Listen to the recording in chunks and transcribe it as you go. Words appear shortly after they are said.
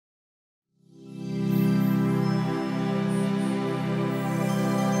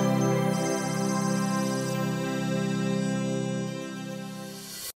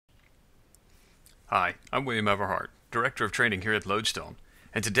Hi, I'm William Everhart, Director of Training here at Lodestone,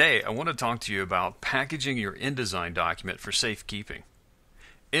 and today I want to talk to you about packaging your InDesign document for safekeeping.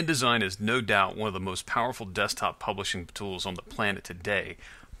 InDesign is no doubt one of the most powerful desktop publishing tools on the planet today,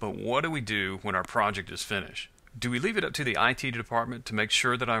 but what do we do when our project is finished? Do we leave it up to the IT department to make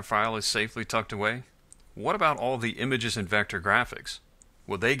sure that our file is safely tucked away? What about all the images and vector graphics?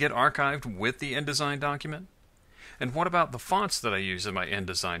 Will they get archived with the InDesign document? And what about the fonts that I use in my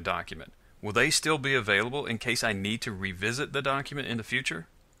InDesign document? Will they still be available in case I need to revisit the document in the future?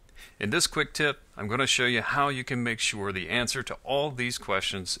 In this quick tip, I'm going to show you how you can make sure the answer to all these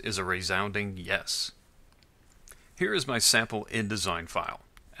questions is a resounding yes. Here is my sample InDesign file.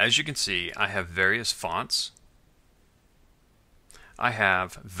 As you can see, I have various fonts. I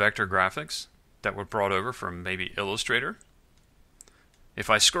have vector graphics that were brought over from maybe Illustrator.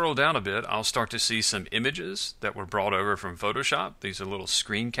 If I scroll down a bit, I'll start to see some images that were brought over from Photoshop. These are little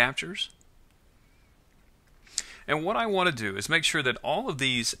screen captures. And what I want to do is make sure that all of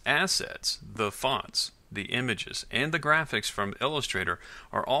these assets, the fonts, the images, and the graphics from Illustrator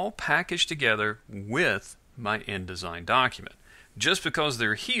are all packaged together with my InDesign document. Just because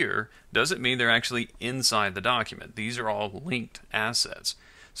they're here doesn't mean they're actually inside the document. These are all linked assets.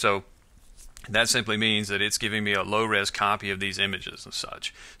 So that simply means that it's giving me a low-res copy of these images and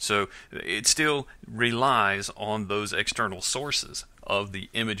such. So it still relies on those external sources of the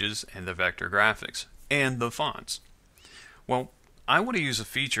images and the vector graphics and the fonts. Well, I want to use a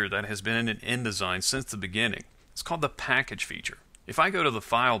feature that has been in InDesign since the beginning. It's called the Package feature. If I go to the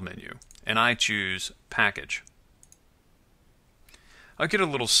File menu and I choose Package, I'll get a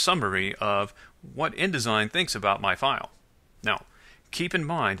little summary of what InDesign thinks about my file. Now, keep in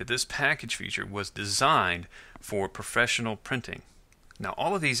mind that this package feature was designed for professional printing. Now,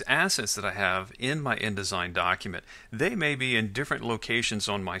 all of these assets that I have in my InDesign document, they may be in different locations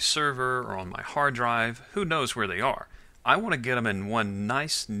on my server or on my hard drive. Who knows where they are? I want to get them in one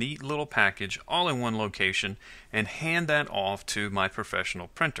nice, neat little package, all in one location, and hand that off to my professional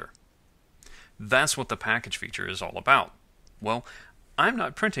printer. That's what the package feature is all about. Well, I'm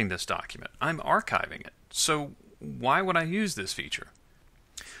not printing this document. I'm archiving it. So why would I use this feature?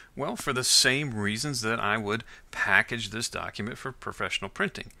 Well, for the same reasons that I would package this document for professional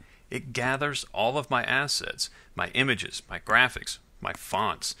printing. It gathers all of my assets, my images, my graphics, my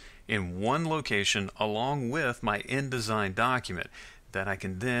fonts, in one location along with my InDesign document that I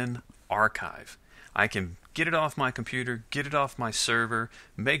can then archive. I can get it off my computer, get it off my server,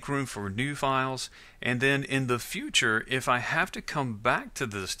 make room for new files, and then in the future, if I have to come back to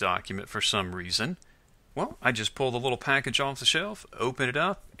this document for some reason, well, I just pull the little package off the shelf, open it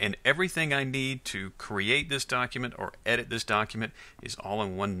up, and everything I need to create this document or edit this document is all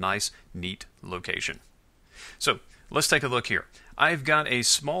in one nice, neat location. So, let's take a look here. I've got a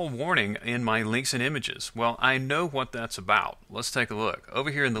small warning in my links and images. Well, I know what that's about. Let's take a look. Over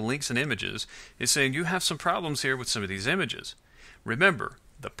here in the links and images, it's saying you have some problems here with some of these images. Remember,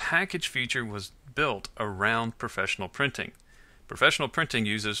 the package feature was built around professional printing. Professional printing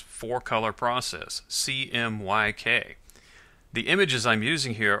uses 4-color process, CMYK. The images I'm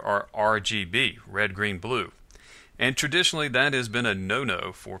using here are RGB, red, green, blue. And traditionally that has been a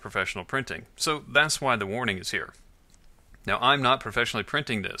no-no for professional printing. So that's why the warning is here. Now I'm not professionally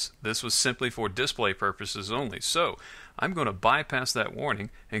printing this. This was simply for display purposes only. So I'm going to bypass that warning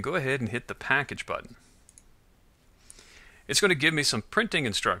and go ahead and hit the package button. It's going to give me some printing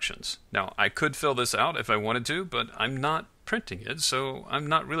instructions. Now I could fill this out if I wanted to, but I'm not printing it, so I'm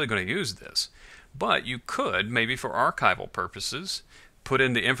not really going to use this. But you could, maybe for archival purposes, put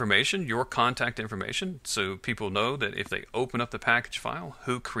in the information, your contact information, so people know that if they open up the package file,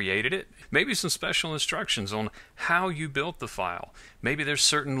 who created it. Maybe some special instructions on how you built the file. Maybe there's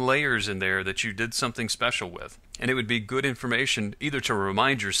certain layers in there that you did something special with. And it would be good information either to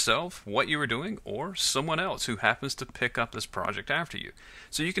remind yourself what you were doing or someone else who happens to pick up this project after you.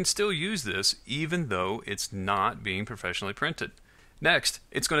 So you can still use this even though it's not being professionally printed. Next,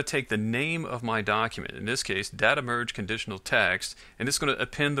 it's going to take the name of my document, in this case data merge conditional text, and it's going to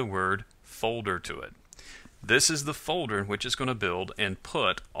append the word folder to it. This is the folder in which it's going to build and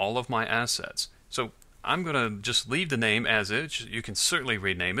put all of my assets. So I'm going to just leave the name as is. You can certainly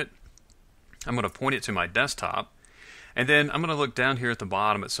rename it. I'm going to point it to my desktop, and then I'm going to look down here at the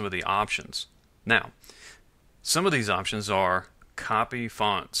bottom at some of the options. Now, some of these options are copy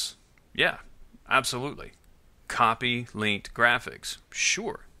fonts. Yeah, absolutely. Copy linked graphics.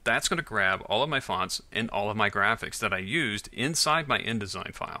 Sure, that's going to grab all of my fonts and all of my graphics that I used inside my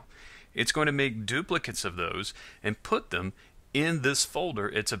InDesign file. It's going to make duplicates of those and put them in this folder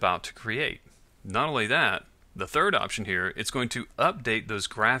it's about to create. Not only that, The third option here, it's going to update those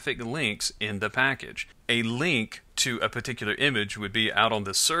graphic links in the package. A link to a particular image would be out on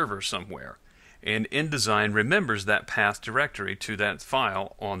the server somewhere, and InDesign remembers that path directory to that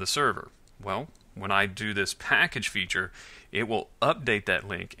file on the server. Well, when I do this package feature, it will update that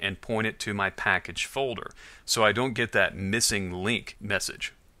link and point it to my package folder, so I don't get that missing link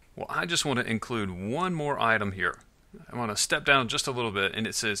message. Well, I just want to include one more item here. I want to step down just a little bit, and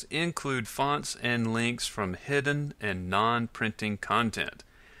it says include fonts and links from hidden and non-printing content.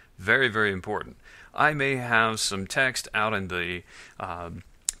 Very, very important. I may have some text out in the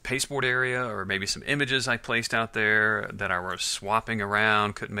pasteboard area, or maybe some images I placed out there that I was swapping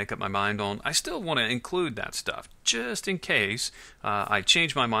around, couldn't make up my mind on. I still want to include that stuff, just in case I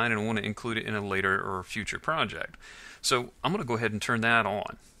change my mind and want to include it in a later or future project. So I'm going to go ahead and turn that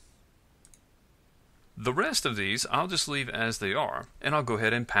on. The rest of these I'll just leave as they are, and I'll go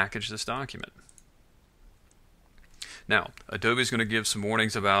ahead and package this document. Now, Adobe is going to give some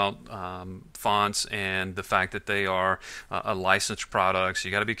warnings about fonts and the fact that they are a licensed product, so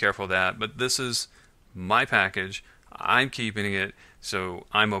you got to be careful of that. But this is my package. I'm keeping it, so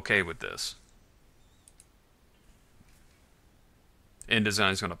I'm okay with this.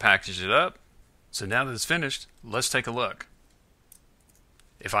 InDesign is going to package it up. So now that it's finished, let's take a look.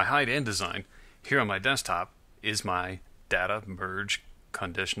 If I hide InDesign, here on my desktop is my Data Merge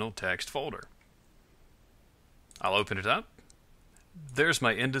Conditional Text folder. I'll open it up. There's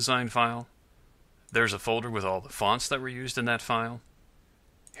my InDesign file. There's a folder with all the fonts that were used in that file.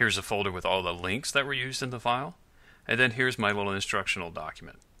 Here's a folder with all the links that were used in the file. And then here's my little instructional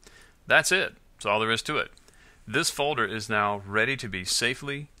document. That's it. That's all there is to it. This folder is now ready to be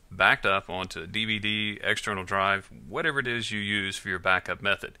safely backed up onto a DVD, external drive, whatever it is you use for your backup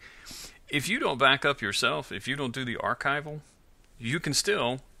method. If you don't back up yourself, if you don't do the archival, you can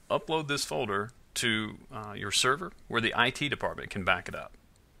still upload this folder to your server where the IT department can back it up.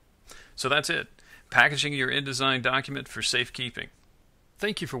 So that's it. Packaging your InDesign document for safekeeping.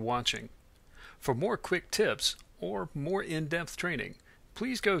 Thank you for watching. For more quick tips or more in-depth training,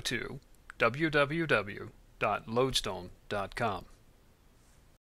 please go to www.lodestone.com.